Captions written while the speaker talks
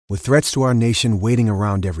With threats to our nation waiting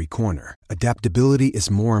around every corner, adaptability is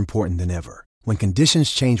more important than ever. When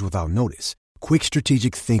conditions change without notice, quick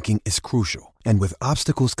strategic thinking is crucial. And with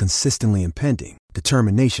obstacles consistently impending,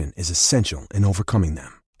 determination is essential in overcoming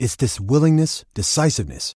them. It's this willingness,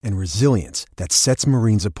 decisiveness, and resilience that sets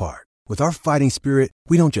Marines apart. With our fighting spirit,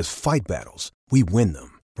 we don't just fight battles, we win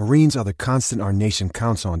them. Marines are the constant our nation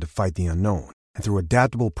counts on to fight the unknown. And through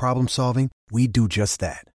adaptable problem solving, we do just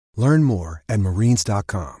that. Learn more at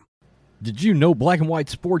marines.com. Did you know Black and White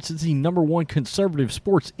Sports is the #1 conservative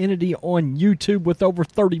sports entity on YouTube with over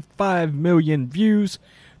 35 million views?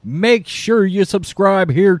 Make sure you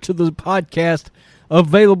subscribe here to the podcast,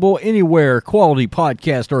 available anywhere quality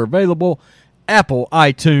podcasts are available: Apple,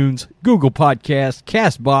 iTunes, Google Podcasts,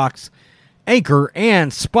 CastBox, Anchor,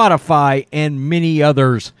 and Spotify, and many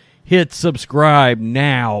others. Hit subscribe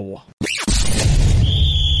now.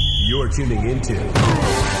 You're tuning into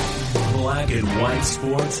Black and White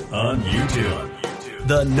Sports on YouTube.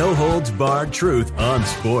 The no-holds-barred truth on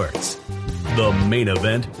sports. The main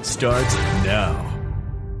event starts now.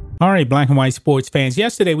 All right, Black and White Sports fans.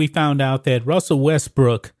 Yesterday we found out that Russell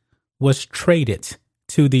Westbrook was traded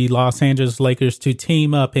to the Los Angeles Lakers to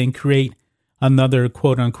team up and create another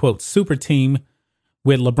quote-unquote super team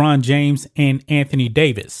with LeBron James and Anthony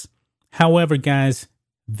Davis. However, guys,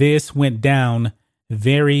 this went down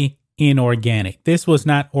very inorganic. This was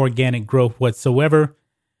not organic growth whatsoever.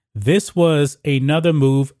 This was another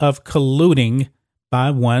move of colluding by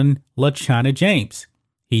one LaChana James.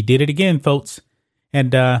 He did it again, folks.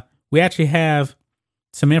 And we actually have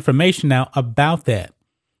some information now about that.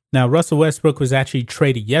 Now, Russell Westbrook was actually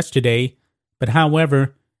traded yesterday, but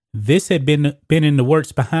however, this had been in the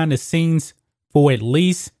works behind the scenes for at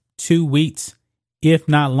least 2 weeks, if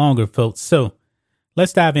not longer, folks. So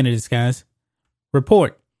let's dive into this, guys.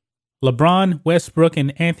 Report: LeBron, Westbrook,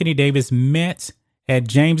 and Anthony Davis met at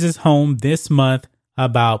James's home this month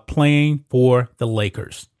about playing for the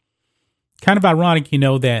Lakers. Kind of ironic,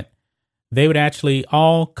 that they would actually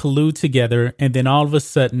all collude together and then all of a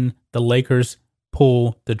sudden the Lakers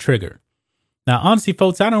pull the trigger. Now, honestly,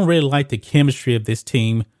 folks, I don't really like the chemistry of this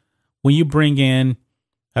team when you bring in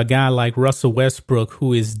a guy like Russell Westbrook,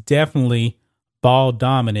 who is definitely ball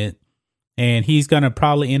dominant, and he's going to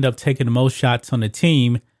probably end up taking the most shots on the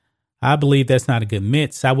team. I believe that's not a good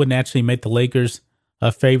mix. I wouldn't actually make the Lakers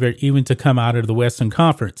a favorite even to come out of the Western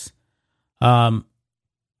Conference. I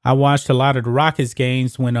watched a lot of the Rockets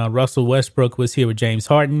games when Russell Westbrook was here with James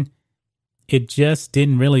Harden. It just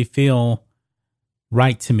didn't really feel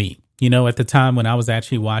right to me, at the time when I was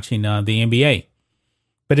actually watching the NBA.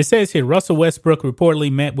 But it says here, Russell Westbrook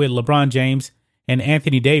reportedly met with LeBron James and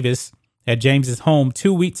Anthony Davis at James's home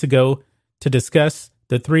 2 weeks ago to discuss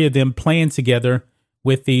the three of them playing together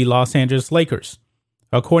with the Los Angeles Lakers.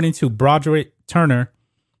 According to Broderick Turner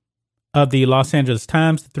of the Los Angeles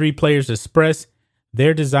Times, the three players expressed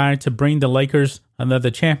their desire to bring the Lakers another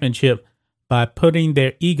championship by putting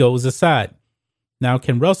their egos aside. Now,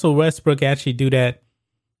 can Russell Westbrook actually do that?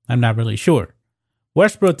 I'm not really sure.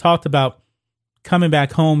 Westbrook talked about coming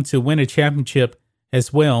back home to win a championship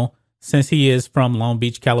as well, since he is from Long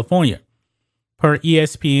Beach, California. Per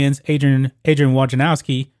ESPN's Adrian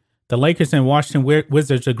Wojnarowski, the Lakers and Washington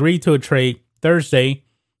Wizards agreed to a trade Thursday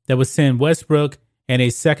that would send Westbrook and a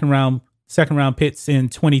second round picks in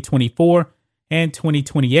 2024 and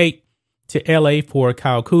 2028 to LA for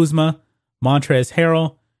Kyle Kuzma, Montrezl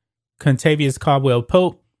Harrell, Kentavious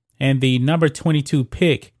Caldwell-Pope, and the number 22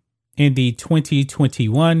 pick in the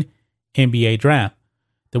 2021 NBA draft.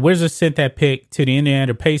 The Wizards sent that pick to the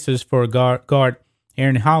Indiana Pacers for guard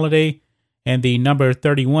Aaron Holiday and the number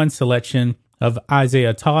 31 selection of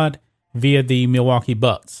Isaiah Todd via the Milwaukee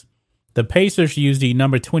Bucks. The Pacers used the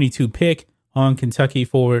number 22 pick on Kentucky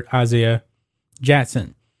forward Isaiah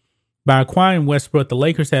Jackson. By acquiring Westbrook, the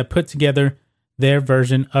Lakers have put together their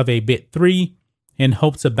version of a bit three in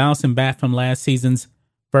hopes of bouncing back from last season's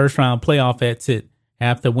first-round playoff exit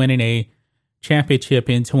after winning a championship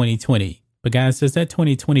in 2020. But guys, does that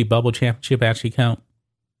 2020 bubble championship actually count?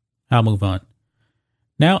 I'll move on.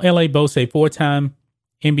 Now LA boasts a four-time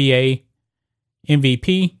NBA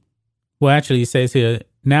MVP. Well, actually, it says here,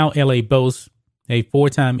 now LA boasts a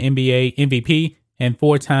four-time NBA MVP and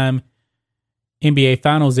four-time NBA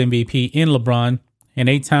Finals MVP in LeBron, an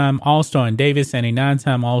 8-time All-Star in Davis, and a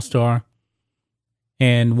 9-time All-Star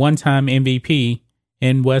and 1-time MVP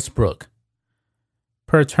in Westbrook.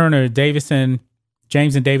 Per Turner, James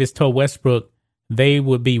and Davis told Westbrook they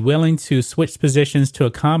would be willing to switch positions to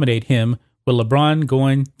accommodate him, with LeBron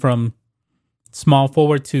going from small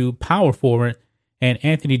forward to power forward and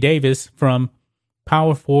Anthony Davis from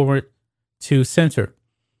power forward to center.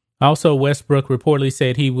 Also, Westbrook reportedly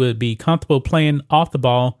said he would be comfortable playing off the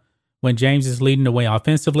ball when James is leading the way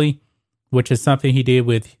offensively, which is something he did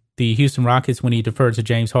with the Houston Rockets when he deferred to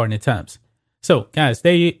James Harden at times. So, guys,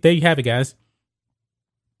 there you have it, guys.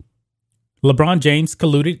 LeBron James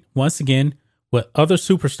colluded once again with other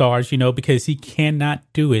superstars, because he cannot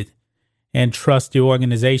do it and trust the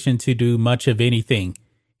organization to do much of anything.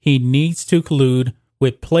 He needs to collude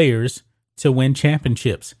with players to win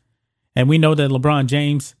championships. And we know that LeBron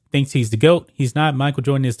James thinks he's the GOAT. He's not. Michael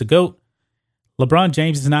Jordan is the GOAT. LeBron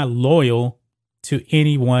James is not loyal to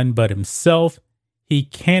anyone but himself. He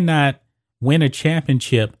cannot win a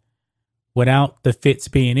championship without the fits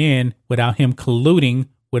being in, without him colluding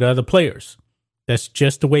with other players. That's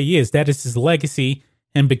just the way he is. That is his legacy.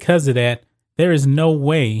 And because of that, there is no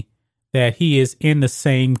way that he is in the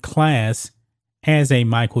same class as a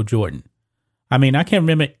Michael Jordan. I mean, I can't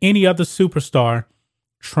remember any other superstar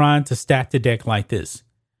trying to stack the deck like this.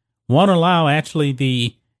 Won't allow actually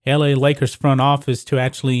the LA Lakers front office to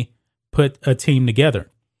actually put a team together.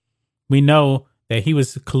 We know that he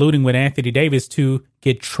was colluding with Anthony Davis to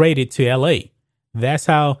get traded to LA. That's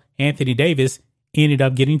how Anthony Davis ended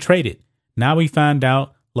up getting traded. Now we find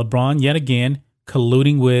out LeBron yet again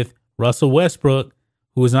colluding with Russell Westbrook,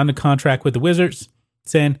 who was under contract with the Wizards,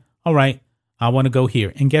 saying, all right, I want to go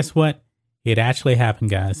here. And guess what? It actually happened,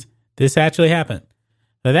 guys. This actually happened.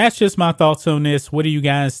 Now, that's just my thoughts on this. What do you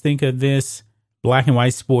guys think of this, black and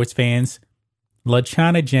white sports fans?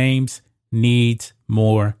 LeBron James needs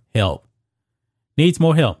more help. Needs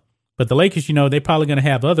more help. But the Lakers, they're probably going to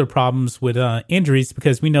have other problems with injuries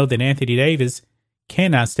because we know that Anthony Davis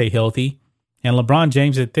cannot stay healthy. And LeBron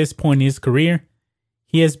James, at this point in his career,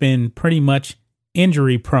 he has been pretty much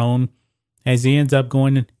injury prone as he ends up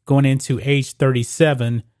going into age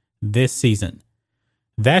 37 this season.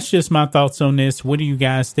 That's just my thoughts on this. What do you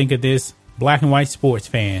guys think of this, black and white sports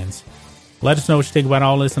fans? Let us know what you think about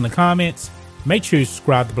all this in the comments. Make sure you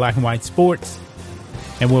subscribe to Black and White Sports,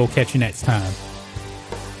 and we'll catch you next time.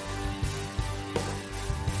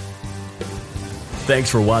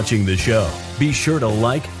 Thanks for watching the show. Be sure to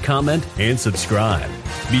like, comment, and subscribe.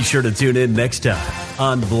 Be sure to tune in next time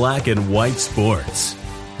on Black and White Sports.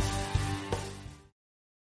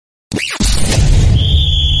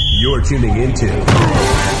 You're tuning into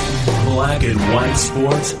Black and White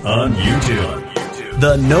Sports on YouTube.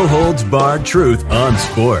 The no-holds-barred truth on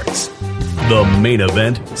sports. The main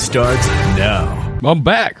event starts now. I'm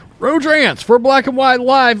back. Rodrance for Black and White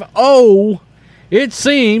Live. Oh, it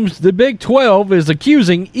seems the Big 12 is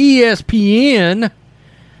accusing ESPN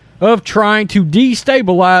of trying to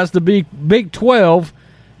destabilize the Big 12,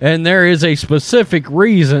 and there is a specific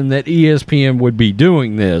reason that ESPN would be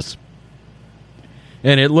doing this.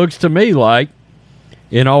 And it looks to me like,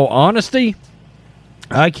 in all honesty,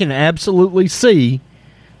 I can absolutely see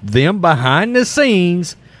them behind the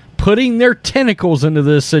scenes putting their tentacles into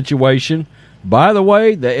this situation. By the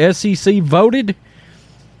way, the SEC voted.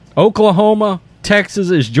 Oklahoma, Texas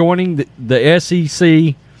is joining the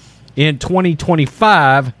SEC in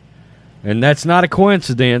 2025, and that's not a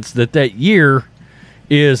coincidence that year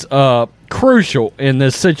is crucial in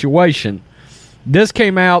this situation. This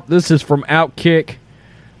came out. This is from Outkick.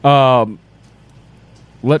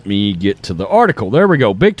 Let me get to the article. There we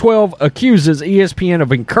go. Big 12 accuses ESPN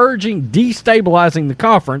of encouraging destabilizing the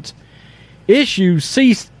conference. Issue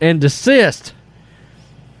cease and desist.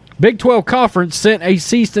 Big 12 Conference sent a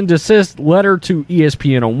cease and desist letter to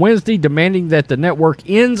ESPN on Wednesday demanding that the network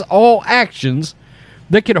ends all actions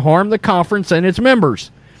that could harm the conference and its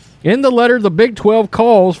members. In the letter, the Big 12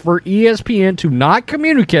 calls for ESPN to not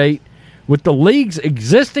communicate with the league's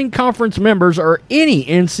existing conference members or any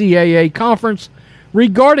NCAA conference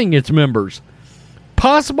regarding its members,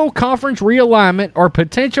 possible conference realignment, or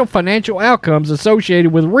potential financial outcomes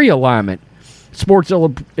associated with realignment, Sports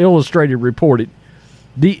Illustrated reported.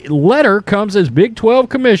 The letter comes as Big 12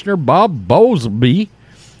 Commissioner Bob Bowlesby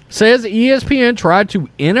says ESPN tried to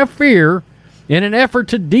interfere in an effort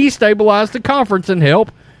to destabilize the conference and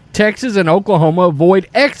help Texas and Oklahoma avoid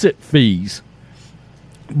exit fees.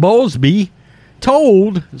 Bowlesby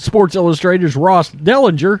told Sports Illustrated's Ross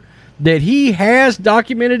Dellinger that he has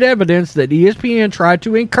documented evidence that ESPN tried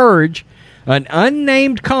to encourage an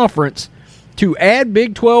unnamed conference to add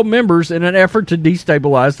Big 12 members in an effort to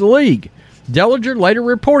destabilize the league. Dellinger later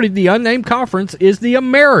reported the unnamed conference is the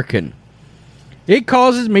American. It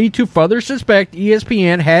causes me to further suspect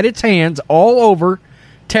ESPN had its hands all over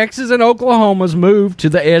Texas and Oklahoma's move to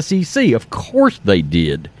the SEC. Of course they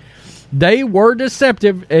did. They were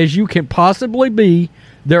deceptive as you can possibly be.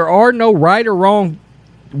 There are no right or wrong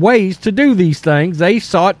ways to do these things. They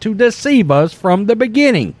sought to deceive us from the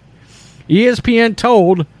beginning. ESPN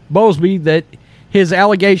told Bowlesby that his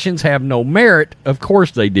allegations have no merit. Of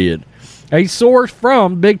course they did. A source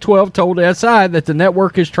from Big 12 told SI that the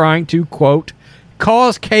network is trying to, quote,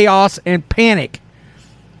 cause chaos and panic.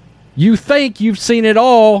 You think you've seen it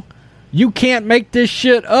all. You can't make this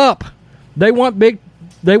shit up. They want the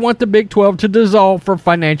Big 12 to dissolve for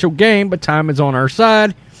financial gain, but time is on our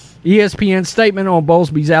side. ESPN's statement on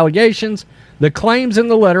Bowlesby's allegations: the claims in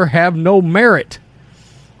the letter have no merit.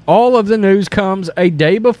 All of the news comes a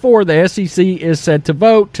day before the SEC is set to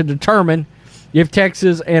vote to determine if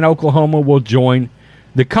Texas and Oklahoma will join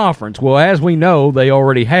the conference. Well, as we know, they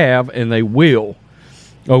already have, and they will.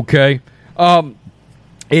 Okay?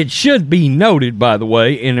 It should be noted, by the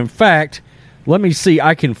way, and in fact, let me see,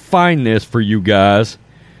 I can find this for you guys,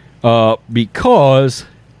 because,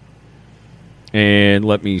 and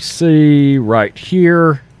let me see right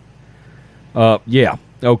here. Yeah,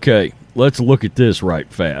 okay. Let's look at this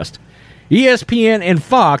right fast. ESPN and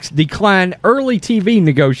Fox declined early TV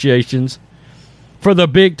negotiations for the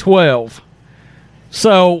Big 12.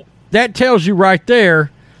 So that tells you right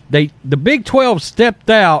there, the Big 12 stepped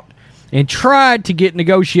out and tried to get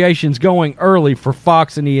negotiations going early for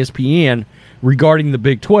Fox and ESPN regarding the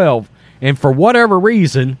Big 12. And for whatever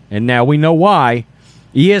reason, and now we know why,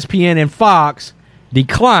 ESPN and Fox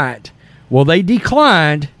declined. Well, they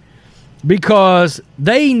declined because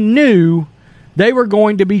they knew they were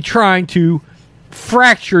going to be trying to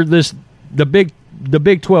fracture the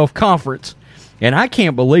Big 12 conference. And I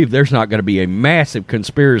can't believe there's not going to be a massive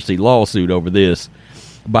conspiracy lawsuit over this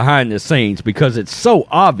behind the scenes, because it's so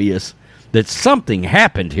obvious that something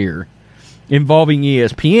happened here involving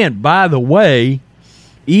ESPN. By the way,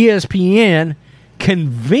 ESPN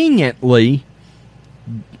conveniently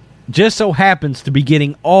just so happens to be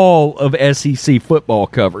getting all of SEC football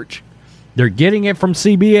coverage. They're getting it from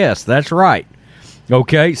CBS. That's right.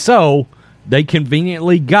 Okay, so they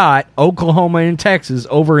conveniently got Oklahoma and Texas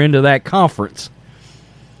over into that conference.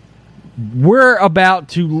 We're about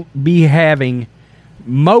to be having,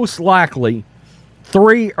 most likely,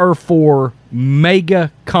 3 or 4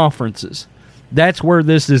 mega conferences. That's where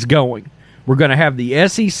this is going. We're going to have the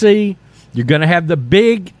SEC. You're going to have the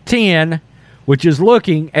Big Ten, which is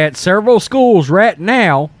looking at several schools right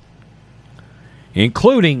now,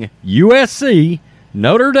 including USC,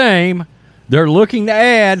 Notre Dame. They're looking to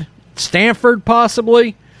add Stanford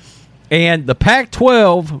possibly, and the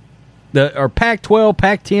Pac-12, or Pac-12,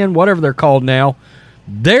 Pac-10, whatever they're called now.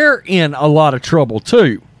 They're in a lot of trouble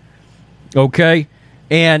too. Okay?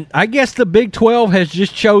 And I guess the Big 12 has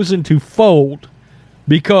just chosen to fold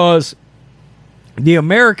because the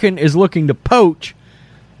American is looking to poach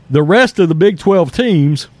the rest of the Big 12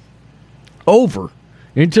 teams over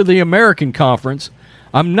into the American Conference.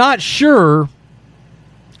 I'm not sure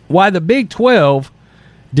why the Big 12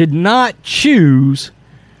 did not choose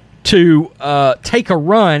to take a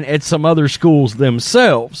run at some other schools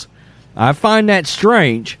themselves. I find that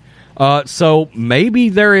strange. So maybe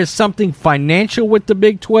there is something financial with the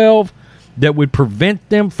Big 12 that would prevent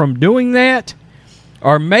them from doing that.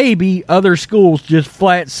 Or maybe other schools just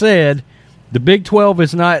flat said, the Big 12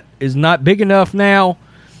 is not big enough now.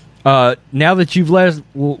 Now that you've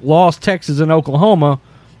lost Texas and Oklahoma,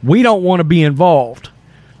 we don't want to be involved.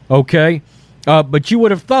 Okay? But you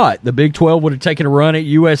would have thought the Big 12 would have taken a run at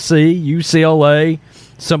USC, UCLA,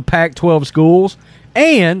 some Pac-12 schools.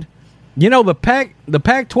 And, you know, the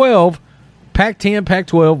Pac-12, Pac-10,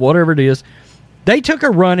 Pac-12, whatever it is, they took a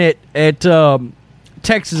run at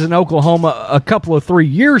Texas and Oklahoma a couple of 3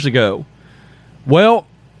 years ago. Well,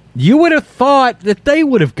 you would have thought that they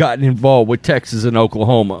would have gotten involved with Texas and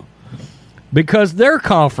Oklahoma because their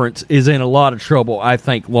conference is in a lot of trouble, I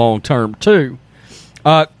think, long-term, too.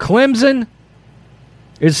 Clemson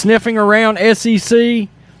is sniffing around SEC,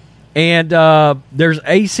 and there's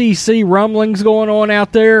ACC rumblings going on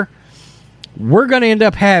out there. We're going to end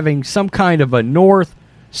up having some kind of a north,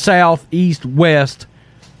 south, east, west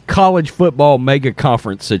college football mega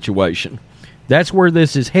conference situation. That's where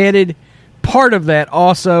this is headed. Part of that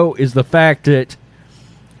also is the fact that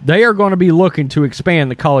they are going to be looking to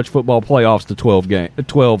expand the college football playoffs to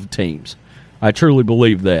 12 teams. I truly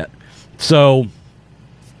believe that. So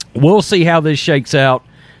we'll see how this shakes out.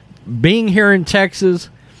 Being here in Texas,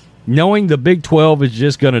 knowing the Big 12 is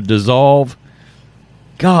just going to dissolve,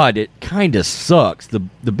 God, it kind of sucks. The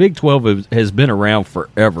Big 12 has been around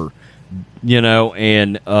forever, you know,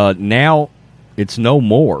 and now it's no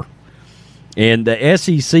more. And the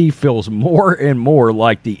SEC feels more and more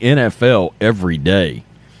like the NFL every day.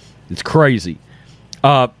 It's crazy.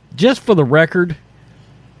 Just for the record,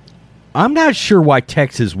 I'm not sure why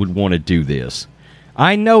Texas would want to do this.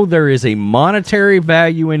 I know there is a monetary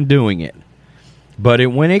value in doing it. But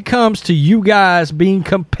when it comes to you guys being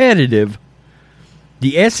competitive,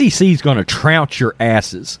 the SEC is going to trounce your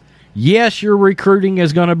asses. Yes, your recruiting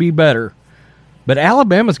is going to be better, but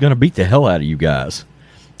Alabama's going to beat the hell out of you guys.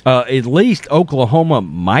 At least Oklahoma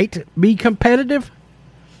might be competitive.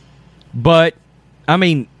 But, I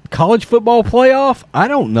mean, college football playoff, I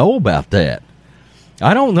don't know about that.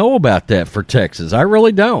 I don't know about that for Texas. I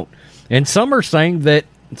really don't. And some are saying that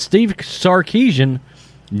Steve Sarkisian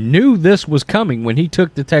knew this was coming when he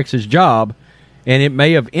took the Texas job, and it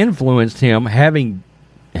may have influenced him having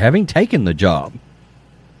taken the job.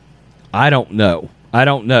 I don't know. I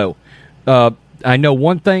know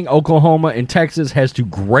one thing, Oklahoma and Texas has to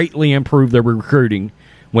greatly improve their recruiting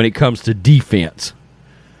when it comes to defense,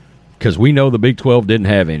 because we know the Big 12 didn't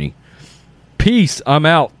have any. Peace. I'm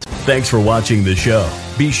out. Thanks for watching the show.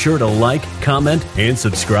 Be sure to like, comment, and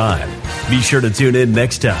subscribe. Be sure to tune in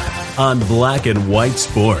next time on Black and White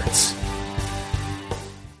Sports.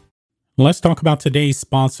 Let's talk about today's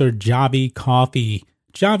sponsor, Javy Coffee.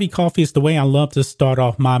 Javy Coffee is the way I love to start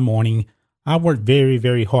off my morning. I work very,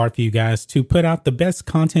 very hard for you guys to put out the best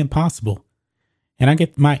content possible. And I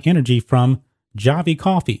get my energy from Javy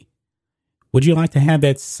Coffee. Would you like to have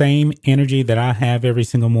that same energy that I have every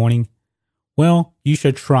single morning? Well, you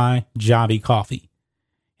should try Javy Coffee.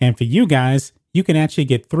 And for you guys, you can actually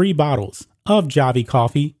get 3 bottles of Javy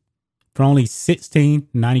Coffee for only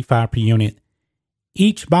 $16.95 per unit.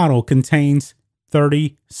 Each bottle contains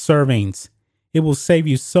 30 servings. It will save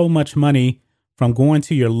you so much money from going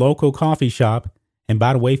to your local coffee shop. And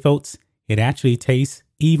by the way, folks, it actually tastes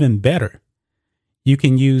even better. You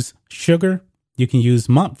can use sugar. You can use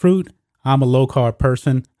monk fruit. I'm a low-carb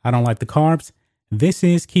person. I don't like the carbs. This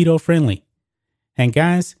is keto-friendly. And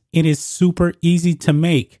guys, it is super easy to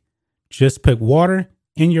make. Just put water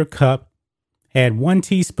in your cup, add 1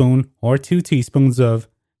 teaspoon or 2 teaspoons of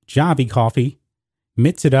Javy Coffee,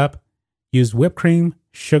 mix it up, use whipped cream,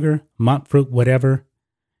 sugar, monk fruit, whatever.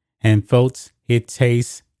 And folks, it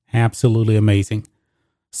tastes absolutely amazing.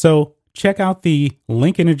 So check out the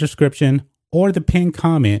link in the description or the pinned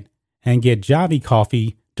comment and get Javy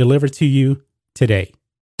Coffee delivered to you today.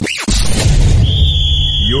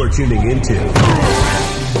 You're tuning into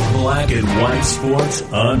Black and White Sports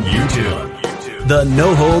on YouTube. The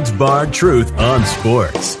no-holds-barred truth on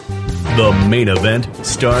sports. The main event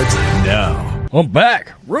starts now. I'm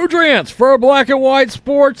back. Rudrance for Black and White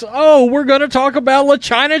Sports. Oh, we're going to talk about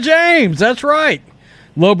LaChina James. That's right.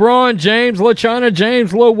 LeBron James, LaChina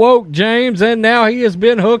James, LaWoke James, and now he has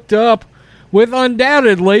been hooked up with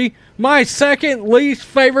undoubtedly my second least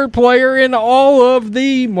favorite player in all of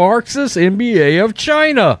the Marxist NBA of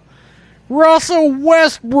China, Russell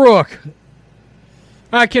Westbrook.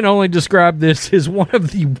 I can only describe this as one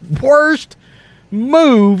of the worst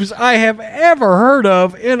moves I have ever heard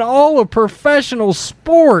of in all of professional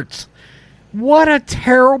sports. What a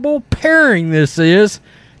terrible pairing this is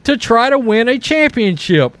to try to win a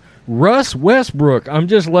championship. Russ Westbrook, I'm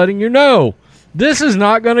just letting you know, this is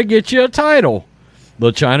not going to get you a title.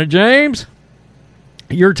 LaChina James,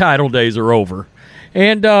 your title days are over.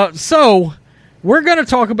 And so we're going to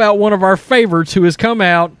talk about one of our favorites who has come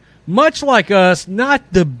out, much like us,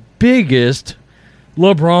 not the biggest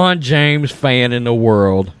LeBron James fan in the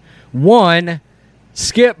world. One,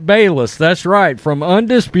 Skip Bayless. That's right, from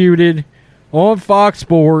Undisputed on Fox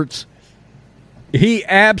Sports. He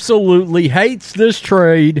absolutely hates this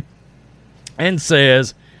trade and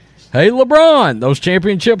says, hey, LeBron, those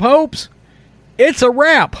championship hopes, it's a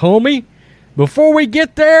wrap, homie. Before we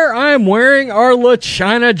get there, I am wearing our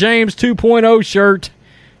LaChina James 2.0 shirt.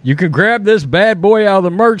 You can grab this bad boy out of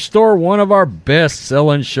the merch store, one of our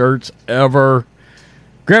best-selling shirts ever.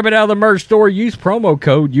 Grab it out of the merch store. Use promo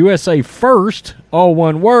code USA1ST, all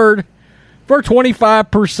one word, for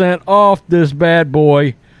 25% off this bad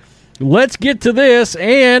boy. Let's get to this,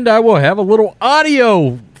 and I will have a little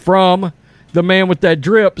audio from the man with that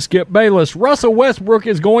drip, Skip Bayless. Russell Westbrook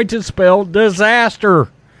is going to spell disaster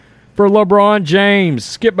for LeBron James.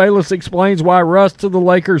 Skip Bayless explains why Russ to the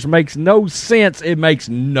Lakers makes no sense. It makes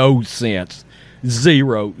no sense.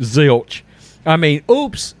 Zero. Zilch. I mean,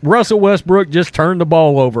 oops, Russell Westbrook just turned the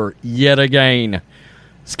ball over yet again.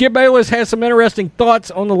 Skip Bayless has some interesting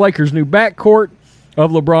thoughts on the Lakers' new backcourt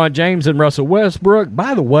of LeBron James and Russell Westbrook.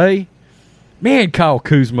 By the way, man, Kyle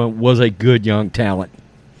Kuzma was a good young talent.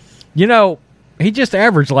 You know, he just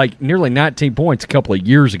averaged like nearly 19 points a couple of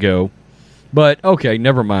years ago. But, okay,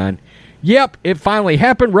 never mind. Yep, it finally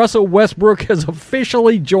happened. Russell Westbrook has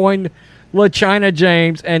officially joined LaChina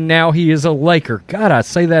James, and now he is a Laker. God, I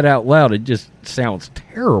say that out loud. It just sounds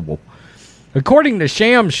terrible. According to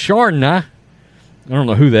Shams Charania, I don't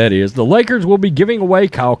know who that is, the Lakers will be giving away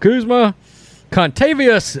Kyle Kuzma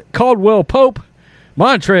Contavious Caldwell-Pope,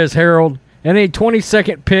 Montrezl Harrell, and a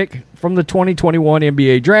 22nd pick from the 2021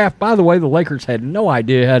 NBA draft. By the way, the Lakers had no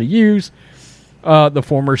idea how to use the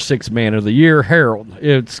former Sixth Man of the Year, Harrell.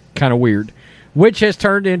 It's kind of weird, which has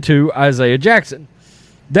turned into Isaiah Jackson.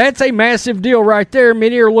 That's a massive deal right there.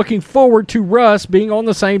 Many are looking forward to Russ being on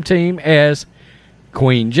the same team as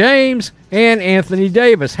Queen James and Anthony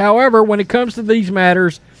Davis. However, when it comes to these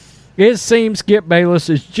matters, it seems Skip Bayless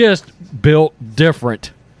is just built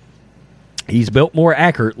different. He's built more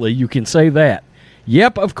accurately, you can say that.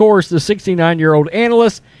 Yep, of course, the 69-year-old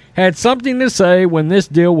analyst had something to say when this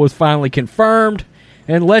deal was finally confirmed,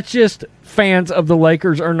 and let's just, fans of the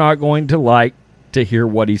Lakers are not going to like to hear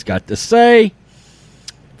what he's got to say.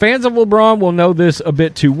 Fans of LeBron will know this a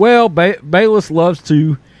bit too well. Bayless loves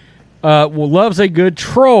a good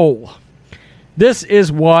troll. This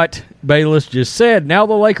is what Bayless just said. Now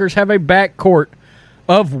the Lakers have a backcourt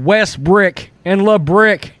of Westbrick and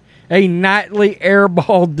LeBrick, a nightly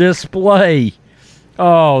airball display.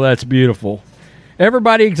 Oh, that's beautiful.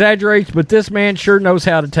 Everybody exaggerates, but this man sure knows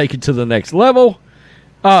how to take it to the next level.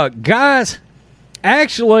 Guys,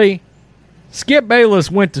 actually, Skip Bayless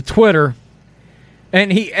went to Twitter,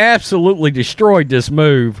 and he absolutely destroyed this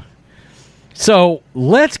move. So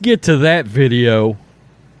let's get to that video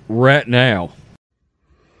right now.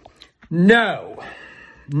 No,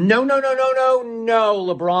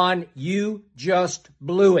 LeBron. You just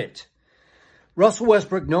blew it. Russell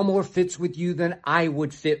Westbrook no more fits with you than I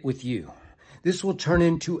would fit with you. This will turn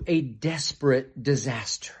into a desperate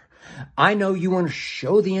disaster. I know you want to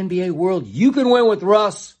show the NBA world you can win with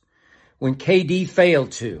Russ when KD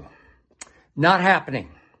failed to. Not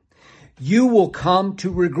happening. You will come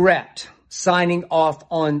to regret signing off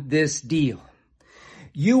on this deal.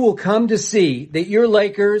 You will come to see that your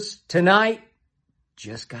Lakers tonight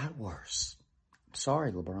just got worse. I'm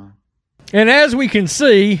sorry, LeBron. And as we can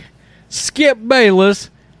see, Skip Bayless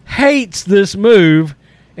hates this move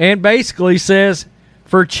and basically says,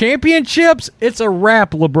 for championships, it's a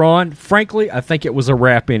wrap, LeBron. Frankly, I think it was a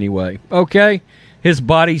wrap anyway. Okay? His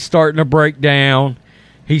body's starting to break down.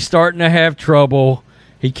 He's starting to have trouble.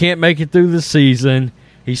 He can't make it through the season.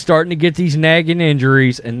 He's starting to get these nagging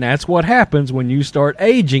injuries, and that's what happens when you start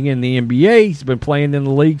aging in the NBA. He's been playing in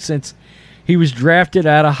the league since he was drafted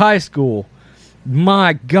out of high school.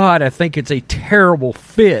 My God, I think it's a terrible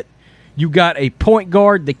fit. You got a point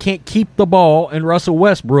guard that can't keep the ball in Russell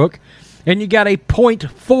Westbrook, and you got a point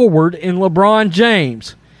forward in LeBron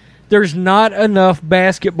James. There's not enough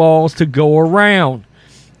basketballs to go around.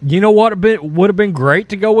 You know what would have been great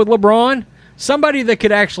to go with LeBron? Somebody that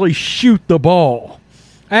could actually shoot the ball.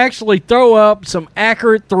 Actually throw up some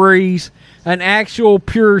accurate threes, an actual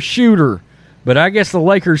pure shooter. But I guess the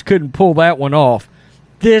Lakers couldn't pull that one off.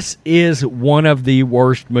 This is one of the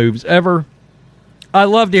worst moves ever. I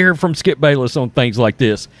love to hear from Skip Bayless on things like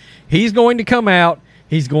this. He's going to come out.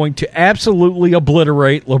 He's going to absolutely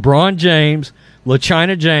obliterate LeBron James,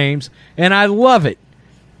 LaChina James, and I love it.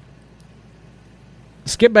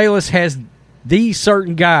 Skip Bayless has these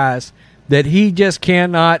certain guys that he just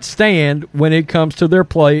cannot stand when it comes to their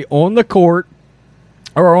play on the court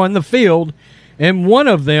or on the field, and one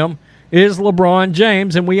of them is LeBron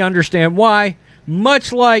James, and we understand why.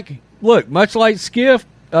 Much like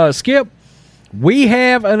Skip, we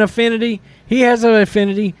have an affinity. He has an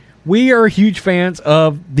affinity. We are huge fans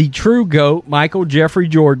of the true GOAT, Michael Jeffrey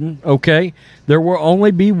Jordan, okay? There will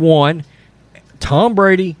only be one, Tom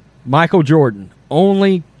Brady, Michael Jordan.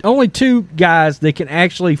 Only two guys that can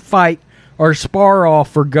actually fight or spar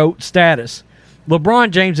off for GOAT status.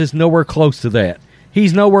 LeBron James is nowhere close to that.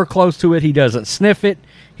 He's nowhere close to it. He doesn't sniff it.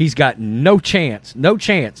 He's got no chance. No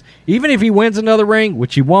chance. Even if he wins another ring,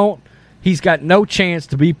 which he won't, he's got no chance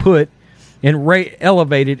to be put and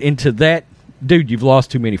elevated into that. Dude, you've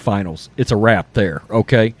lost too many finals. It's a wrap there,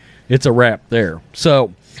 okay? It's a wrap there.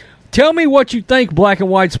 So, tell me what you think, black and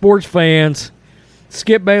white sports fans.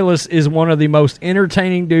 Skip Bayless is one of the most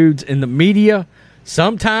entertaining dudes in the media.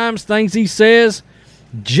 Sometimes things he says,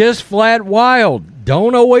 just flat wild.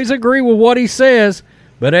 Don't always agree with what he says,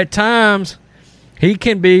 but at times he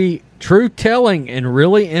can be truth-telling and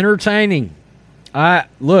really entertaining. I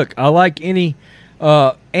like any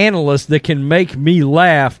analyst that can make me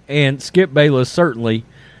laugh, and Skip Bayless certainly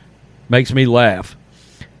makes me laugh.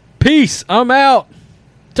 Peace. I'm out.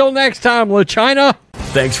 Till next time, LaChina.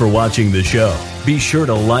 Thanks for watching the show. Be sure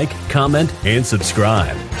to like, comment, and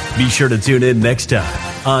subscribe. Be sure to tune in next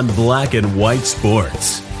time on Black and White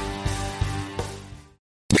Sports.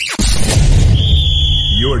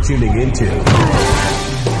 You're tuning into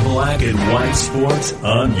Black and White Sports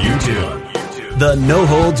on YouTube. The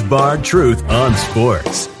no-holds-barred truth on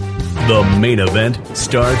sports. The main event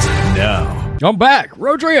starts now. I'm back.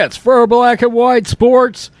 Rodriguez for Black and White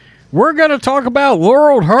Sports. We're going to talk about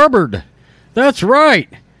Laurel Hubbard. That's right.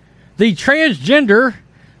 The transgender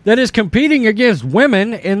that is competing against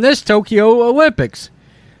women in this Tokyo Olympics.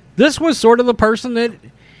 This was sort of the person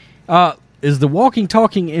that is the walking,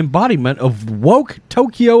 talking embodiment of woke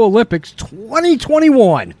Tokyo Olympics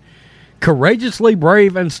 2021. Courageously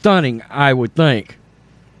brave and stunning, I would think.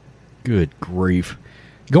 Good grief.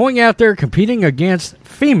 Going out there competing against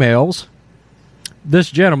females, this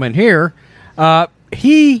gentleman here,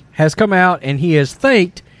 he has come out and he has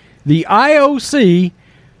thanked the IOC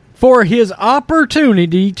for his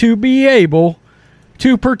opportunity to be able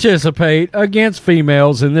to participate against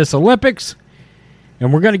females in this Olympics.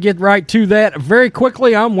 And we're going to get right to that very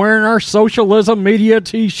quickly. I'm wearing our Socialism Media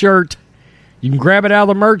t-shirt. You can grab it out of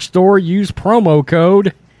the merch store. Use promo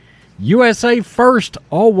code USA First,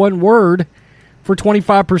 all one word, for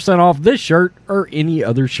 25% off this shirt or any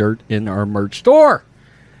other shirt in our merch store.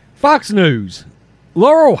 Fox News.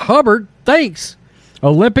 Laurel Hubbard thanks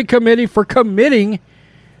Olympic Committee for committing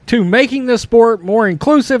to making the sport more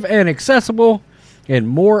inclusive and accessible and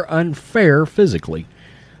more unfair physically.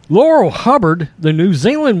 Laurel Hubbard, the New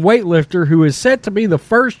Zealand weightlifter who is set to be the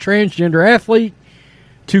first transgender athlete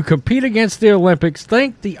to compete against the Olympics,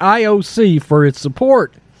 thanked the IOC for its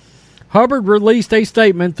support. Hubbard released a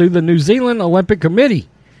statement through the New Zealand Olympic Committee.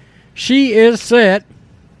 He is set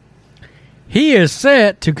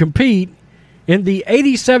to compete in the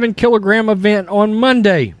 87-kilogram event on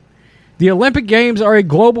Monday. The Olympic Games are a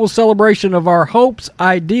global celebration of our hopes,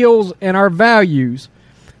 ideals, and our values.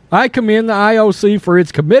 I commend the IOC for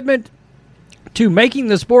its commitment to making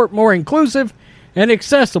the sport more inclusive and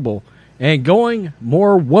accessible and going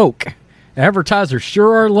more woke. Advertisers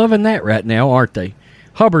sure are loving that right now, aren't they?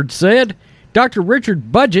 Hubbard said. Dr.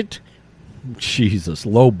 Richard Budgett, Jesus,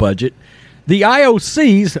 low budget, the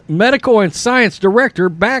IOC's medical and science director,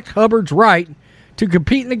 backed Hubbard's right to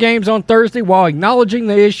compete in the games on Thursday while acknowledging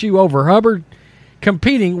the issue over Hubbard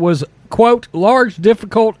competing was, quote, large,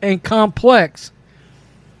 difficult, and complex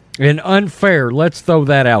and unfair. Let's throw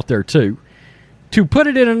that out there, too. To put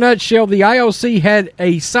it in a nutshell, the IOC had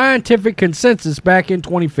a scientific consensus back in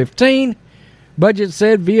 2015, Budgett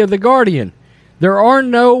said via The Guardian. There are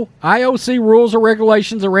no IOC rules or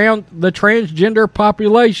regulations around the transgender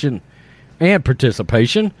population and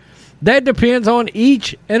participation. That depends on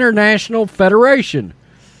each international federation.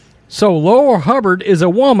 So Laurel Hubbard is a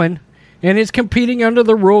woman and is competing under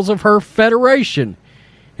the rules of her federation.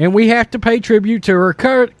 And we have to pay tribute to her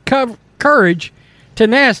courage,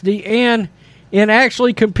 tenacity, and in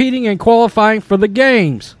actually competing and qualifying for the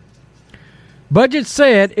games. Budgett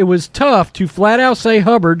said it was tough to flat out say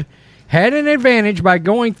Hubbard had an advantage by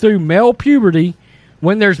going through male puberty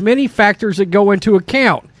when there's many factors that go into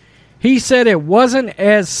account. He said it wasn't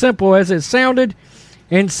as simple as it sounded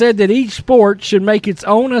and said that each sport should make its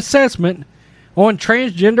own assessment on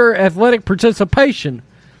transgender athletic participation.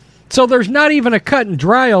 So there's not even a cut and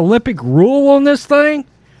dry Olympic rule on this thing.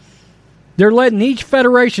 They're letting each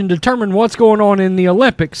federation determine what's going on in the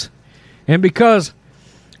Olympics. And because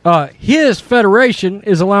his federation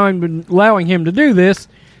is allowing him to do this,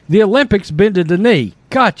 the Olympics bended the knee.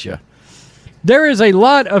 Gotcha. There is a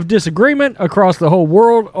lot of disagreement across the whole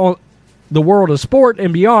world, on the world of sport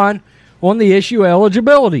and beyond, on the issue of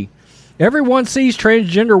eligibility. Everyone agrees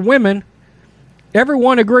transgender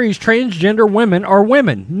women are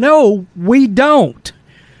women. No, we don't.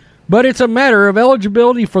 But it's a matter of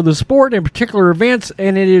eligibility for the sport and particular events,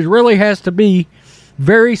 and it really has to be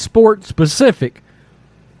very sport specific.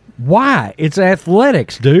 Why? It's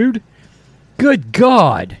athletics, dude. Good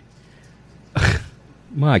God.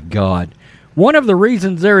 My God. One of the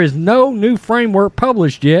reasons there is no new framework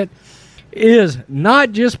published yet is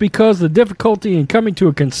not just because of the difficulty in coming to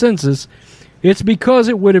a consensus, it's because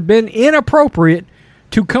it would have been inappropriate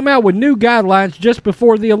to come out with new guidelines just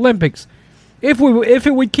before the Olympics. If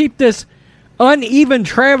it would keep this uneven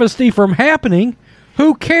travesty from happening,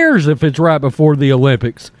 who cares if it's right before the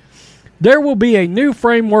Olympics? There will be a new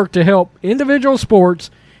framework to help individual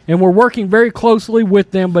sports, and we're working very closely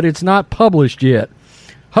with them, but it's not published yet.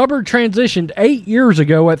 Hubbard transitioned 8 years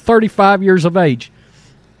ago at 35 years of age.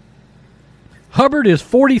 Hubbard is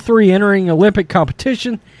 43 entering Olympic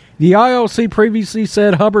competition. The IOC previously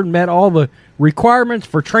said Hubbard met all the requirements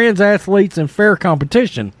for trans athletes in fair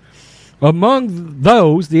competition. Among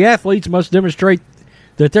those, the athletes must demonstrate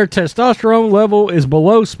that their testosterone level is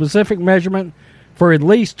below specific measurement for at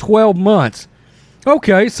least 12 months.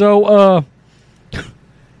 Okay, so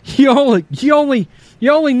you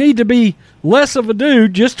only need to be less of a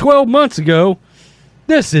dude just 12 months ago.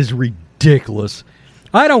 This is ridiculous.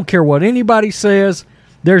 I don't care what anybody says.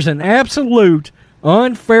 There's an absolute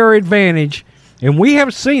unfair advantage, and we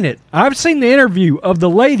have seen it. I've seen the interview of the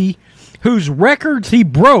lady whose records he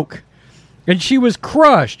broke, and she was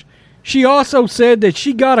crushed. She also said that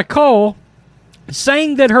she got a call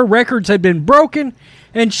saying that her records had been broken,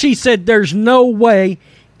 and she said, "There's no way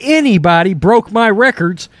anybody broke my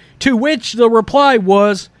records," to which the reply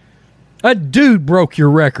was, "A dude broke your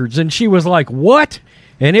records." And she was like, "What?"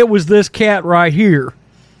 And it was this cat right here.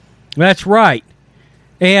 That's right.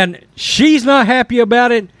 And she's not happy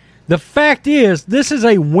about it. The fact is, this is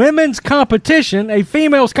a women's competition, a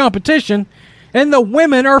female's competition, and the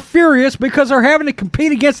women are furious because they're having to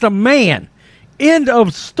compete against a man. End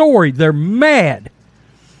of story. They're mad.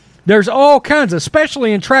 There's all kinds,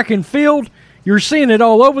 especially in track and field. You're seeing it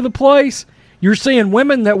all over the place. You're seeing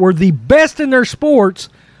women that were the best in their sports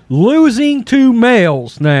losing to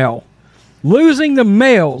males now. Losing the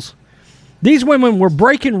males. These women were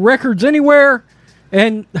breaking records anywhere.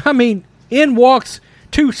 And, I mean, in walks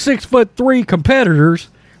 2 6'3" competitors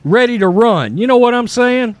ready to run. You know what I'm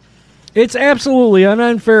saying? It's absolutely an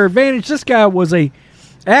unfair advantage. This guy was a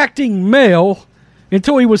acting male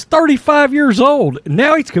until he was 35 years old.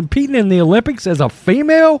 Now he's competing in the Olympics as a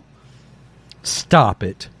female? Stop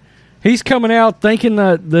it. He's coming out thanking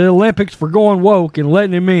the Olympics for going woke and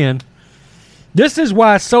letting him in. This is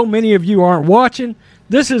why so many of you aren't watching.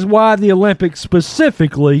 This is why the Olympics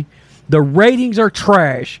specifically, the ratings are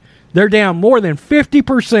trash. They're down more than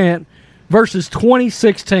 50% versus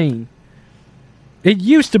 2016. It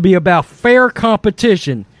used to be about fair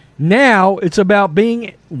competition. Now it's about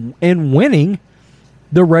being and winning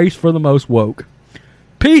the race for the most woke.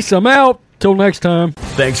 Peace. I'm out. Till next time.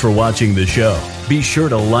 Thanks for watching the show. Be sure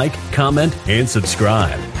to like, comment, and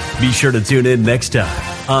subscribe. Be sure to tune in next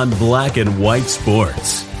time on Black and White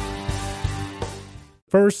Sports.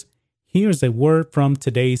 First, here's a word from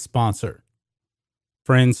today's sponsor.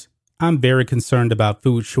 Friends, I'm very concerned about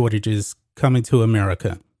food shortages coming to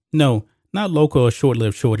America. No, not local or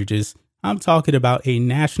short-lived shortages. I'm talking about a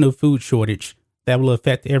national food shortage that will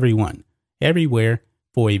affect everyone, everywhere,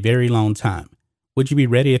 for a very long time. Would you be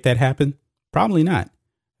ready if that happened? Probably not.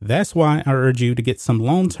 That's why I urge you to get some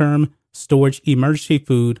long-term storage emergency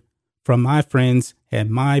food from my friends at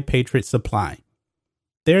My Patriot Supply.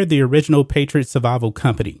 They're the original Patriot Survival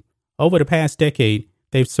Company. Over the past decade,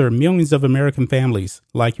 they've served millions of American families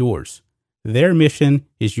like yours. Their mission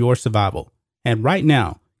is your survival. And right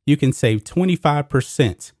now, you can save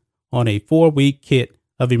 25% on a 4-week kit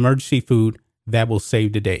of emergency food that will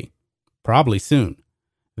save the day. Probably soon.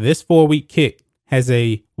 This 4-week kit has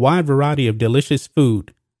a wide variety of delicious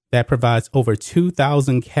food that provides over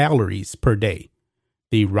 2,000 calories per day,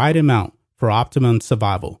 the right amount for optimum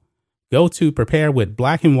survival. Go to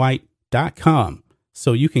preparewithblackandwhite.com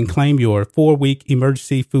so you can claim your 4-week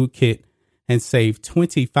emergency food kit and save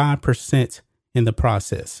 25% in the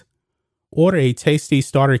process. Order a tasty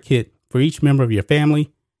starter kit for each member of your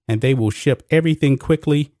family, and they will ship everything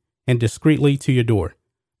quickly and discreetly to your door.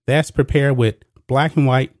 That's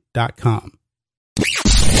preparewithblackandwhite.com.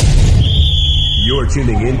 You're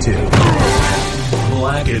tuning into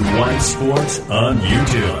Black and White Sports on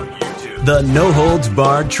YouTube. The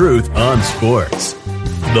no-holds-barred truth on sports.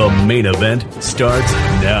 The main event starts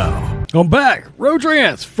now. I'm back.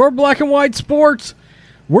 Rodrance for Black and White Sports.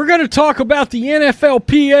 We're going to talk about the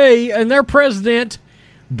NFLPA and their president,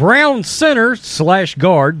 Brown center /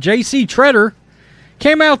 guard, J.C. Tretter,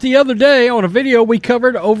 came out the other day on a video we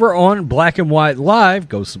covered over on Black and White Live.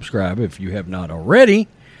 Go subscribe if you have not already.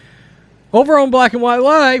 Over on Black and White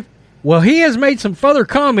Live, well, he has made some further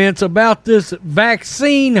comments about this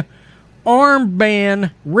vaccine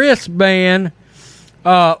armband, wristband,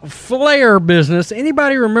 flare business.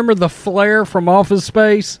 Anybody remember the flare from Office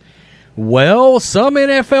Space? Well, some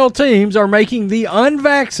NFL teams are making the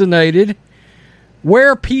unvaccinated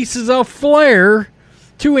wear pieces of flare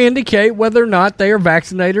to indicate whether or not they are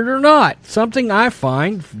vaccinated or not. Something I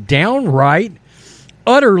find downright,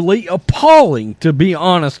 utterly appalling, to be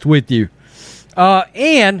honest with you.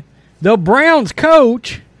 And the Browns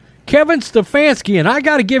coach, Kevin Stefanski, and I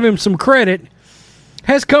got to give him some credit,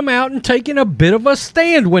 has come out and taken a bit of a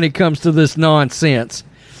stand when it comes to this nonsense.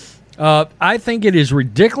 I think it is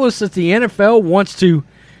ridiculous that the NFL wants to,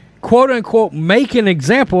 quote-unquote, make an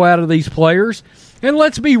example out of these players. And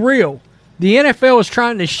let's be real, the NFL is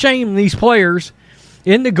trying to shame these players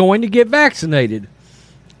into going to get vaccinated.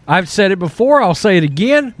 I've said it before, I'll say it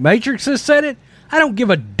again. Matrix has said it. I don't give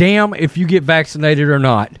a damn if you get vaccinated or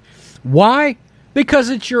not. Why? Because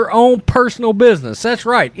it's your own personal business. That's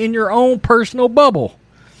right, in your own personal bubble.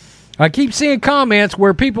 I keep seeing comments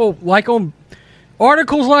where people, like on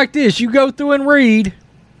articles like this, you go through and read,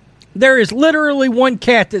 There is literally one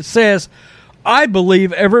cat that says, I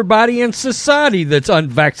believe everybody in society that's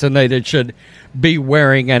unvaccinated should be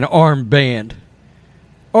wearing an armband.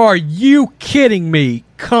 Are you kidding me?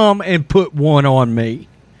 Come and put one on me.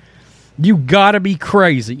 You gotta be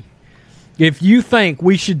crazy. If you think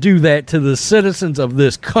we should do that to the citizens of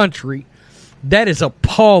this country, that is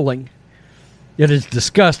appalling. It is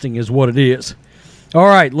disgusting is what it is. All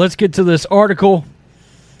right, let's get to this article.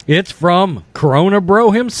 It's from Corona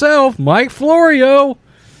Bro himself, Mike Florio.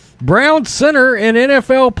 Brown center and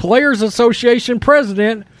NFL Players Association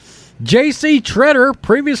president J.C. Tretter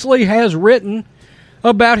previously has written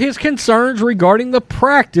about his concerns regarding the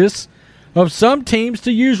practice of some teams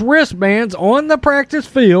to use wristbands on the practice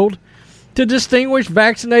field to distinguish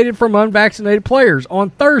vaccinated from unvaccinated players. On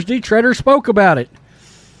Thursday, Tretter spoke about it.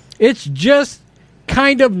 It's just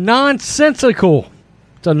kind of nonsensical.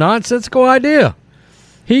 It's a nonsensical idea.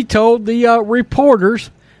 He told the reporters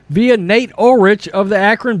via Nate Ulrich of the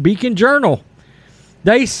Akron Beacon Journal.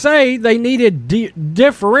 They say they need a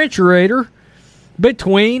differentiator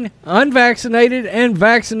between unvaccinated and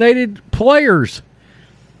vaccinated players.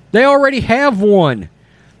 They already have one.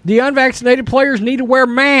 The unvaccinated players need to wear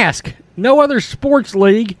masks. No other sports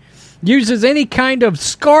league uses any kind of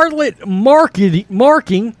scarlet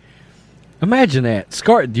marking. Imagine that.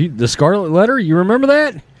 The scarlet letter, you remember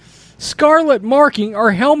that? Scarlet marking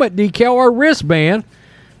or helmet decal or wristband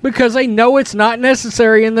because they know it's not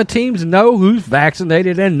necessary and the teams know who's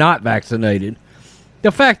vaccinated and not vaccinated.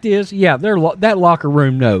 The fact is, yeah, that locker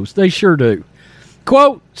room knows. They sure do.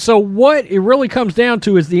 Quote, so what it really comes down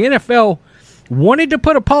to is the NFL wanted to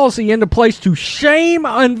put a policy into place to shame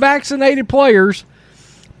unvaccinated players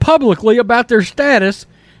publicly about their status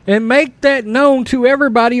and make that known to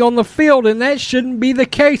everybody on the field, and that shouldn't be the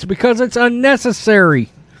case because it's unnecessary.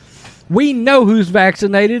 We know who's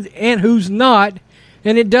vaccinated and who's not,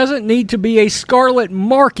 and it doesn't need to be a scarlet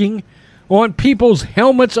marking on people's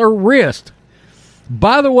helmets or wrist.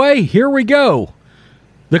 By the way, here we go.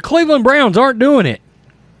 The Cleveland Browns aren't doing it.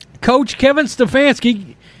 Coach Kevin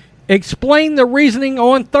Stefanski explained the reasoning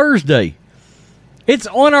on Thursday. It's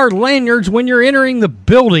on our lanyards when you're entering the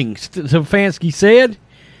building, Stefanski said.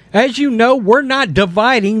 As you know, we're not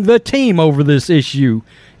dividing the team over this issue,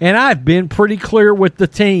 and I've been pretty clear with the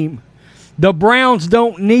team. The Browns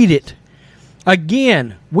don't need it.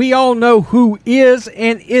 Again, we all know who is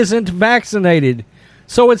and isn't vaccinated,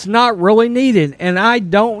 so it's not really needed, and I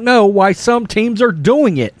don't know why some teams are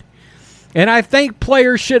doing it. And I think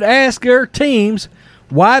players should ask their teams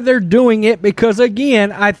why they're doing it because,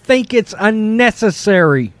 again, I think it's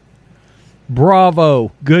unnecessary.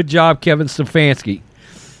 Bravo. Good job, Kevin Stefanski.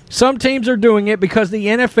 Some teams are doing it because the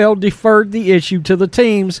NFL deferred the issue to the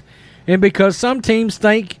teams and because some teams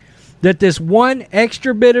think that this one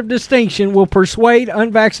extra bit of distinction will persuade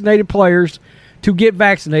unvaccinated players to get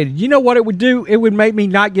vaccinated. You know what it would do? It would make me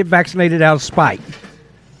not get vaccinated out of spite.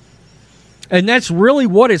 And that's really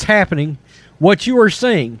what is happening, what you are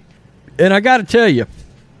seeing. And I got to tell you,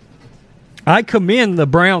 I commend the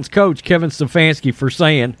Browns coach, Kevin Stefanski, for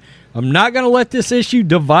saying, I'm not going to let this issue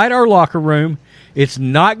divide our locker room. It's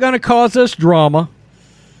not going to cause us drama.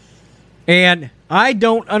 And I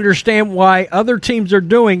don't understand why other teams are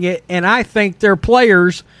doing it, and I think their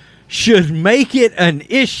players should make it an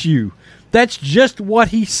issue. That's just what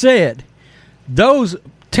he said. Those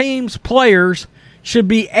teams' players should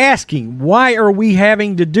be asking, why are we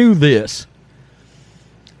having to do this?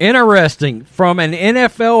 Interesting, from an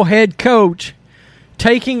NFL head coach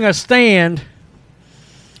taking a stand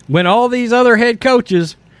when all these other head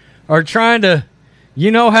coaches are trying to,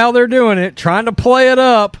 you know how they're doing it, trying to play it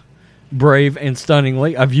up. Brave and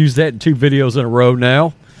stunningly. I've used that in 2 videos in a row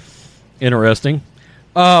now. Interesting.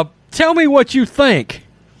 Tell me what you think.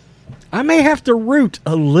 I may have to root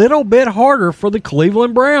a little bit harder for the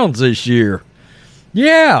Cleveland Browns this year.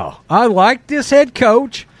 Yeah, I like this head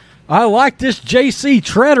coach. I like this J.C.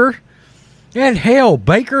 Tretter. And hell,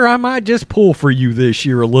 Baker, I might just pull for you this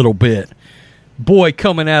year a little bit. Boy,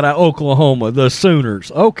 coming out of Oklahoma, the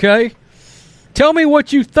Sooners. Okay. Tell me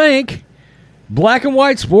what you think. Black and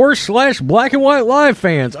White Sports / Black and White Live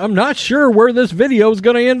fans. I'm not sure where this video is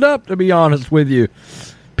going to end up, to be honest with you.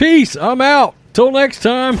 Peace. I'm out. Till next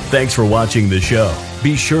time. Thanks for watching the show.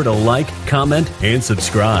 Be sure to like, comment, and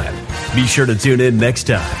subscribe. Be sure to tune in next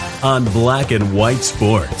time on Black and White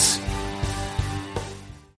Sports.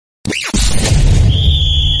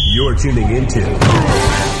 You're tuning into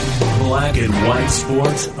Black and White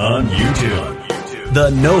Sports on YouTube. The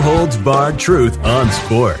no-holds-barred truth on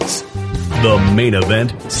sports. The main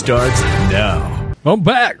event starts now. I'm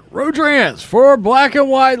back. Rodrance for Black and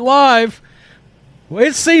White Live. Well,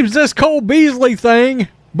 it seems this Cole Beasley thing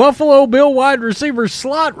Buffalo Bill wide receiver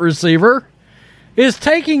slot receiver is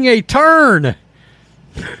taking a turn.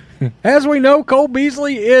 As we know, Cole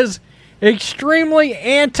Beasley is extremely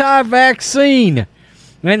anti-vaccine,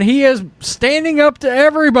 and he is standing up to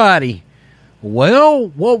everybody. Well,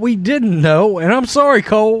 what we didn't know, and I'm sorry,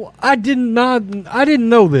 Cole, I didn't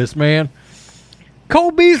know this, man.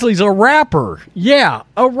 Cole Beasley's a rapper. Yeah,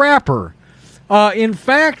 a rapper. In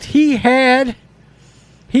fact, he had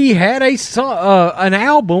an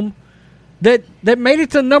album that made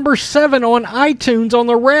it to number 7 on iTunes on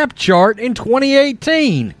the rap chart in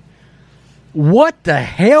 2018. What the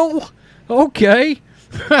hell? Okay.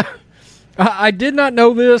 I did not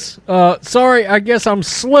know this. Sorry, I guess I'm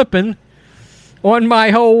slipping on my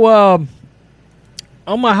whole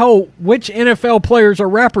which NFL players are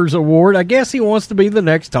rappers award. I guess he wants to be the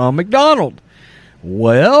next Tom McDonald.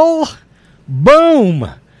 Well, boom.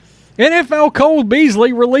 NFL Cole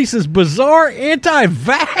Beasley releases bizarre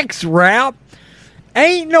anti-vax rap.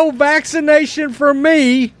 Ain't no vaccination for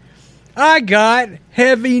me. I got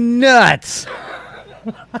heavy nuts.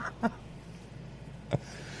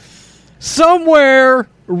 Somewhere,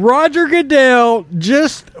 Roger Goodell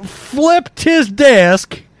just flipped his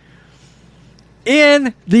desk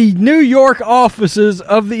in the New York offices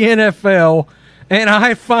of the NFL, and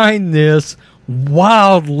I find this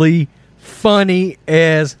wildly funny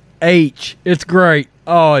as H. It's great.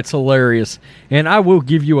 Oh, it's hilarious. And I will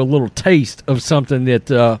give you a little taste of something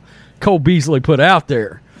that Cole Beasley put out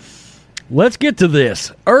there. Let's get to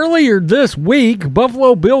this. Earlier this week,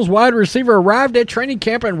 Buffalo Bills wide receiver arrived at training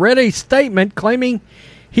camp and read a statement claiming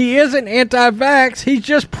he isn't anti-vax, he's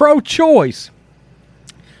just pro-choice.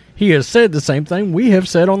 He has said the same thing we have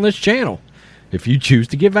said on this channel. If you choose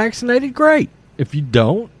to get vaccinated, great. If you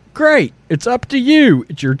don't, great. It's up to you.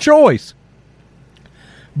 It's your choice.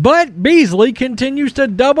 But Beasley continues to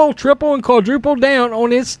double, triple, and quadruple down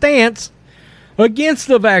on his stance against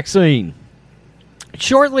the vaccine.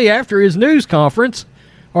 Shortly after his news conference,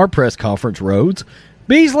 or press conference Rhodes,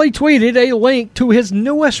 Beasley tweeted a link to his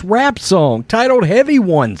newest rap song titled Heavy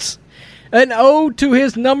Ones, an ode to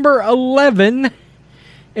his number 11,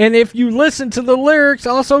 and if you listen to the lyrics,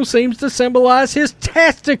 also seems to symbolize his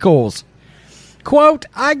testicles. Quote,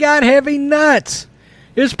 I got heavy nuts,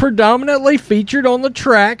 is predominantly featured on the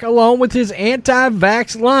track along with his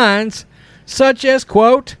anti-vax lines, such as,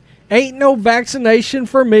 quote, ain't no vaccination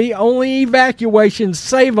for me, only evacuation,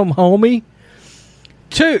 save 'em, homie.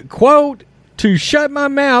 Quote, to shut my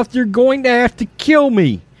mouth, you're going to have to kill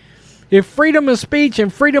me. If freedom of speech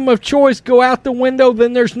and freedom of choice go out the window,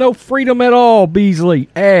 then there's no freedom at all, Beasley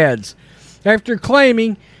adds, after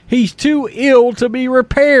claiming he's too ill to be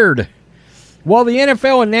repaired. While the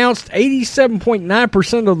NFL announced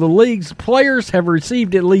 87.9% of the league's players have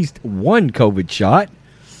received at least one COVID shot,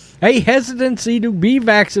 a hesitancy to be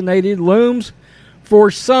vaccinated looms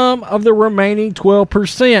for some of the remaining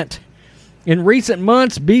 12%. In recent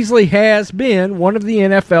months, Beasley has been one of the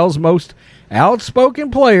NFL's most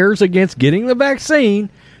outspoken players against getting the vaccine,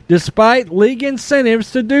 despite league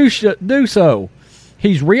incentives to do so.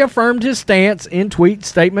 He's reaffirmed his stance in tweet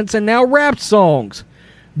statements and now rap songs.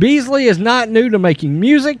 Beasley is not new to making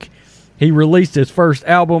music. He released his first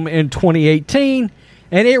album in 2018,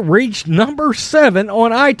 and it reached number 7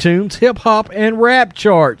 on iTunes hip-hop and rap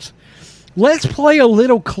charts. Let's play a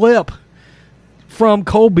little clip from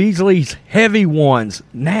Cole Beasley's Heavy Ones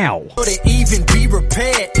now. To even be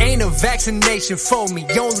repaired, ain't a vaccination for me,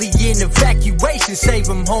 only in evacuation, save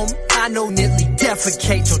him home. I know nearly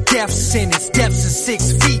defecate your death sentence, depths of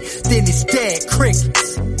 6 feet, then it's dead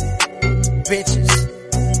crickets. Bitches,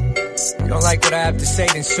 you don't like what I have to say,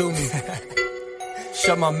 then sue me.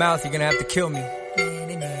 Shut my mouth, you're gonna have to kill me.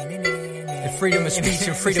 If freedom of speech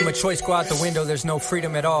and freedom of choice go out the window, there's no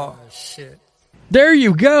freedom at all. Shit. There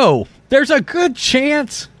you go. There's a good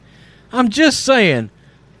chance, I'm just saying,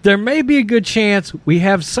 there may be a good chance we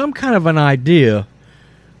have some kind of an idea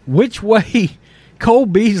which way Cole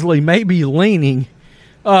Beasley may be leaning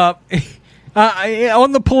on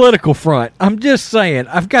the political front. I'm just saying,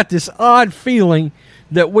 I've got this odd feeling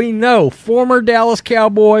that we know former Dallas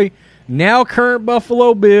Cowboy, now current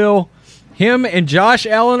Buffalo Bill, him and Josh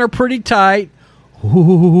Allen are pretty tight.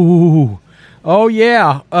 Ooh. Oh,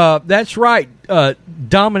 yeah, that's right,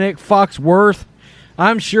 Dominic Foxworth.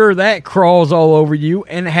 I'm sure that crawls all over you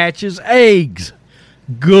and hatches eggs.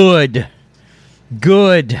 Good.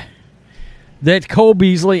 That Cole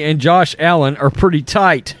Beasley and Josh Allen are pretty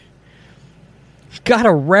tight. Got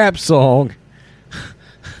a rap song.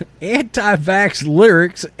 Anti-vax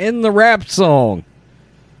lyrics in the rap song.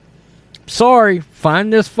 Sorry,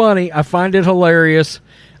 find this funny. I find it hilarious.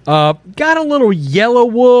 Got a little Yellow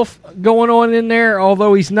Wolf going on in there,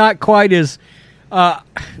 although he's not quite as, I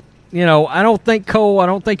don't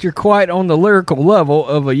think you're quite on the lyrical level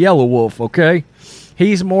of a Yellow Wolf, okay?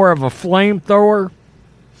 He's more of a flamethrower,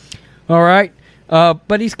 all right?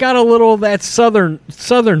 But he's got a little of that southern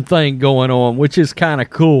thing going on, which is kind of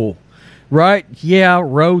cool, right? Yeah,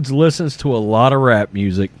 Rhodes listens to a lot of rap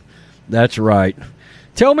music. That's right.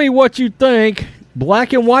 Tell me what you think,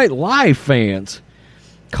 Black and White Live fans.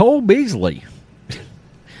 Cole Beasley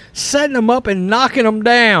setting them up and knocking them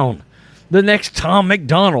down. The next Tom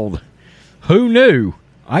McDonald. Who knew?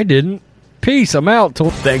 I didn't. Peace. I'm out.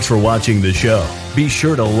 Thanks for watching the show. Be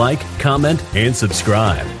sure to like, comment, and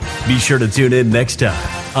subscribe. Be sure to tune in next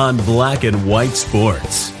time on Black and White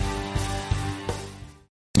Sports.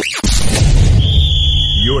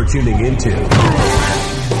 You're tuning into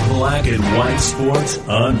Black and White Sports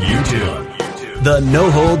on YouTube. The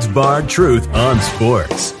no-holds-barred truth on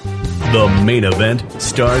sports. The main event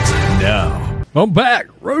starts now. I'm back.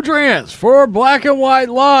 Rodrance for Black and White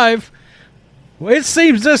Live. It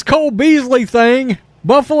seems this Cole Beasley thing,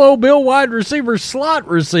 Buffalo Bill wide receiver, slot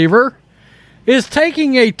receiver, is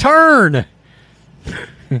taking a turn.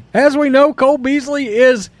 As we know, Cole Beasley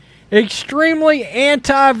is extremely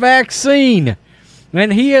anti-vaccine,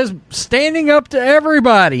 and he is standing up to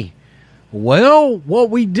everybody. Well, what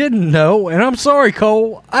we didn't know, and I'm sorry,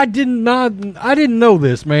 Cole, I didn't know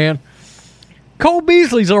this, man. Cole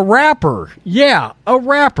Beasley's a rapper. Yeah, a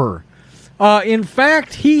rapper. In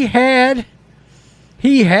fact, he had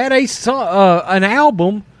an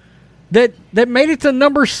album that made it to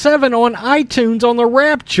number 7 on iTunes on the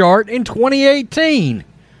rap chart in 2018.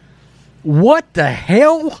 What the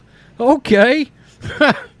hell? Okay.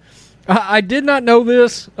 I did not know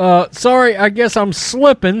this. Sorry, I guess I'm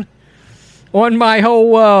slipping on my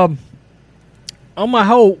whole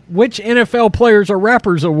which NFL players are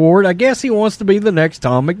rappers award. I guess he wants to be the next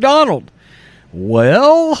Tom McDonald.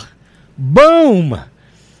 Well, boom.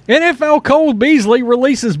 NFL Cole Beasley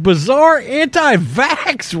releases bizarre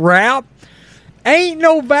anti-vax rap. Ain't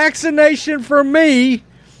no vaccination for me.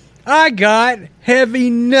 I got heavy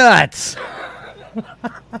nuts.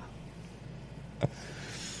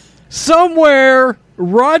 Somewhere,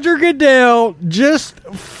 Roger Goodell just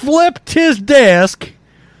flipped his desk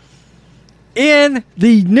in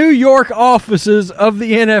the New York offices of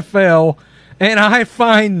the NFL, and I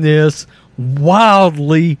find this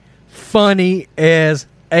wildly funny as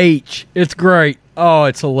H. It's great. Oh,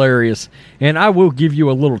 it's hilarious. And I will give you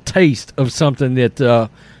a little taste of something that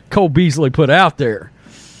Cole Beasley put out there.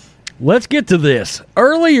 Let's get to this.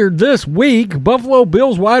 Earlier this week, Buffalo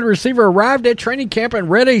Bills wide receiver arrived at training camp and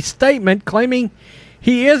read a statement claiming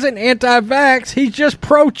he isn't anti-vax, he's just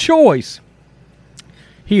pro-choice.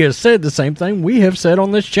 He has said the same thing we have said on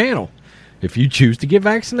this channel. If you choose to get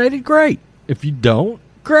vaccinated, great. If you don't,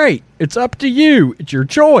 great. It's up to you. It's your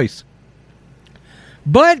choice.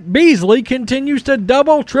 But Beasley continues to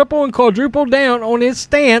double, triple, and quadruple down on his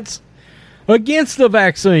stance against the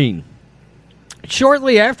vaccine.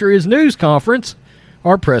 Shortly after his news conference,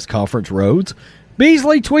 or press conference, Rhodes,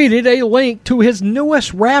 Beasley tweeted a link to his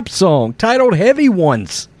newest rap song titled Heavy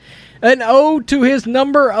Ones, an ode to his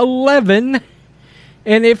number 11,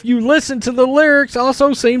 and if you listen to the lyrics,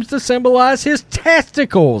 also seems to symbolize his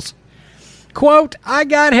testicles. Quote, I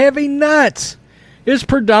got heavy nuts, is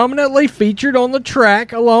predominantly featured on the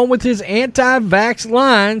track along with his anti-vax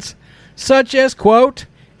lines, such as, quote,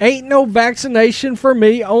 ain't no vaccination for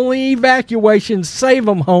me, only evacuation, save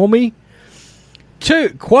 'em, homie.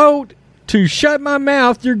 Quote, to shut my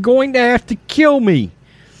mouth, you're going to have to kill me.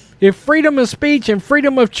 If freedom of speech and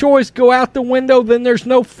freedom of choice go out the window, then there's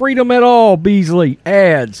no freedom at all, Beasley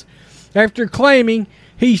adds, after claiming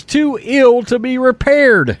he's too ill to be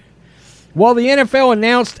repaired. While the NFL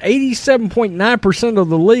announced 87.9% of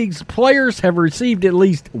the league's players have received at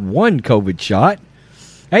least one COVID shot,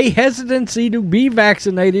 a hesitancy to be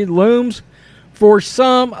vaccinated looms for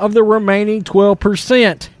some of the remaining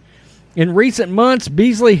 12%. In recent months,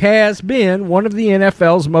 Beasley has been one of the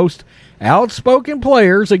NFL's most outspoken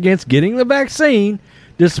players against getting the vaccine,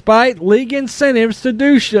 despite league incentives to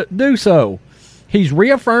do so. He's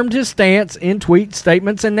reaffirmed his stance in tweet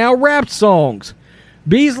statements and now rap songs.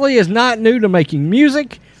 Beasley is not new to making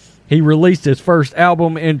music. He released his first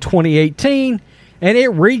album in 2018, and it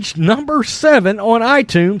reached number 7 on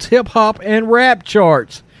iTunes hip-hop and rap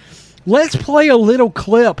charts. Let's play a little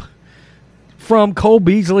clip from Cole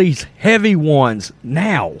Beasley's Heavy Ones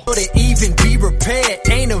now. To even be repaired,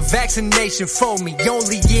 ain't a vaccination for me,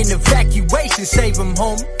 only in evacuation, save them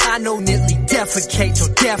home. I know nearly defecate,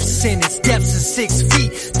 your death sentence, depths of 6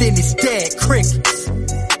 feet, then it's dead crickets.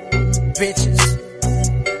 Bitches.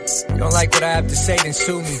 Don't like what I have to say, then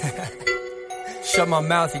sue me. Shut my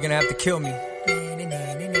mouth, you're gonna have to kill me.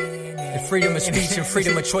 If freedom of speech and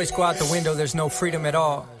freedom of choice go out the window, there's no freedom at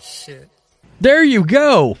all. Shit. There you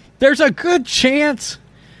go. There's a good chance.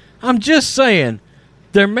 I'm just saying,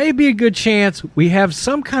 there may be a good chance we have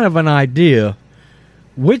some kind of an idea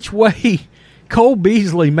which way Cole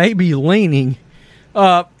Beasley may be leaning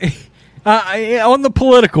on the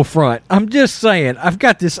political front. I'm just saying, I've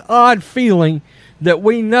got this odd feeling that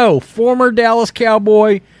we know former Dallas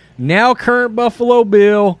Cowboy, now current Buffalo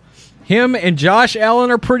Bill, him and Josh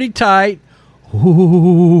Allen are pretty tight.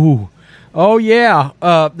 Ooh. Oh, yeah,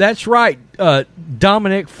 that's right,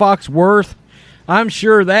 Dominic Foxworth. I'm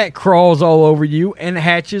sure that crawls all over you and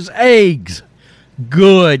hatches eggs.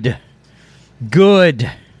 Good.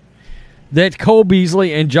 That Cole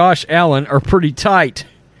Beasley and Josh Allen are pretty tight.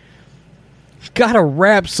 Got a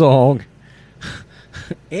rap song.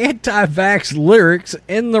 Anti-vax lyrics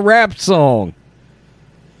in the rap song.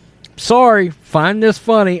 Sorry, find this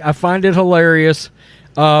funny. I find it hilarious.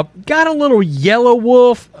 Got a little Yellow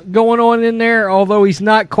Wolf going on in there, although he's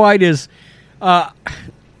not quite as, I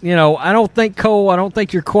don't think, Cole, I don't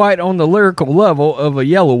think you're quite on the lyrical level of a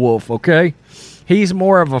Yellow Wolf, okay? He's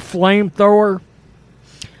more of a flamethrower,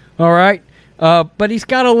 all right? But he's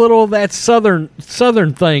got a little of that southern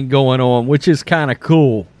thing going on, which is kind of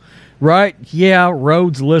cool, right? Yeah,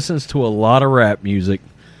 Rhodes listens to a lot of rap music.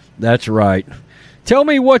 That's right. Tell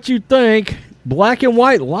me what you think, Black and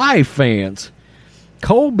White Live fans.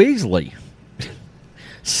 Cole Beasley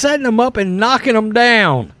setting him up and knocking him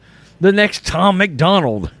down. The next Tom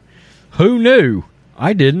McDonald. Who knew?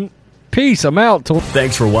 I didn't. Peace. I'm out.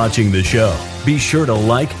 Thanks for watching the show. Be sure to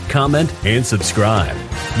like, comment, and subscribe.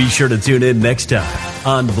 Be sure to tune in next time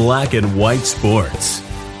on Black and White Sports.